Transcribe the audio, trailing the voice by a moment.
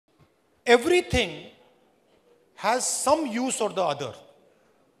everything has some use or the other.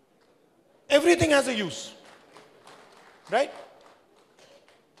 Everything has a use. Right?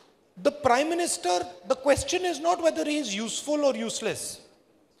 The Prime Minister, the question is not whether he is useful or useless.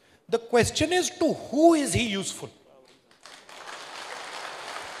 The question is to who is he useful?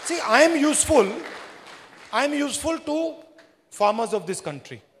 See, I am useful to farmers of this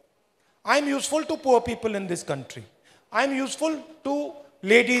country. I am useful to poor people in this country. I am useful to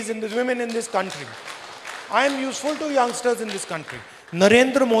women in this country. I am useful to youngsters in this country.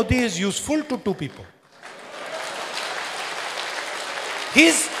 Narendra Modi is useful to two people.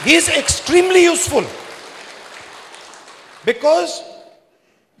 He's extremely useful because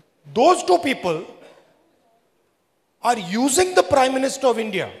those two people are using the Prime Minister of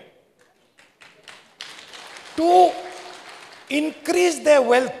India to increase their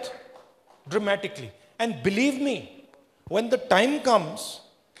wealth dramatically. And believe me, when the time comes,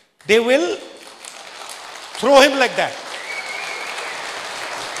 they will throw him like that.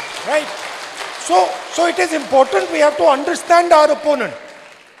 Right? So it is important we have to understand our opponent.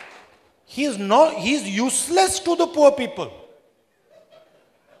 He's useless to the poor people.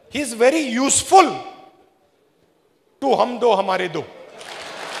 He's very useful to hum do, hamare do.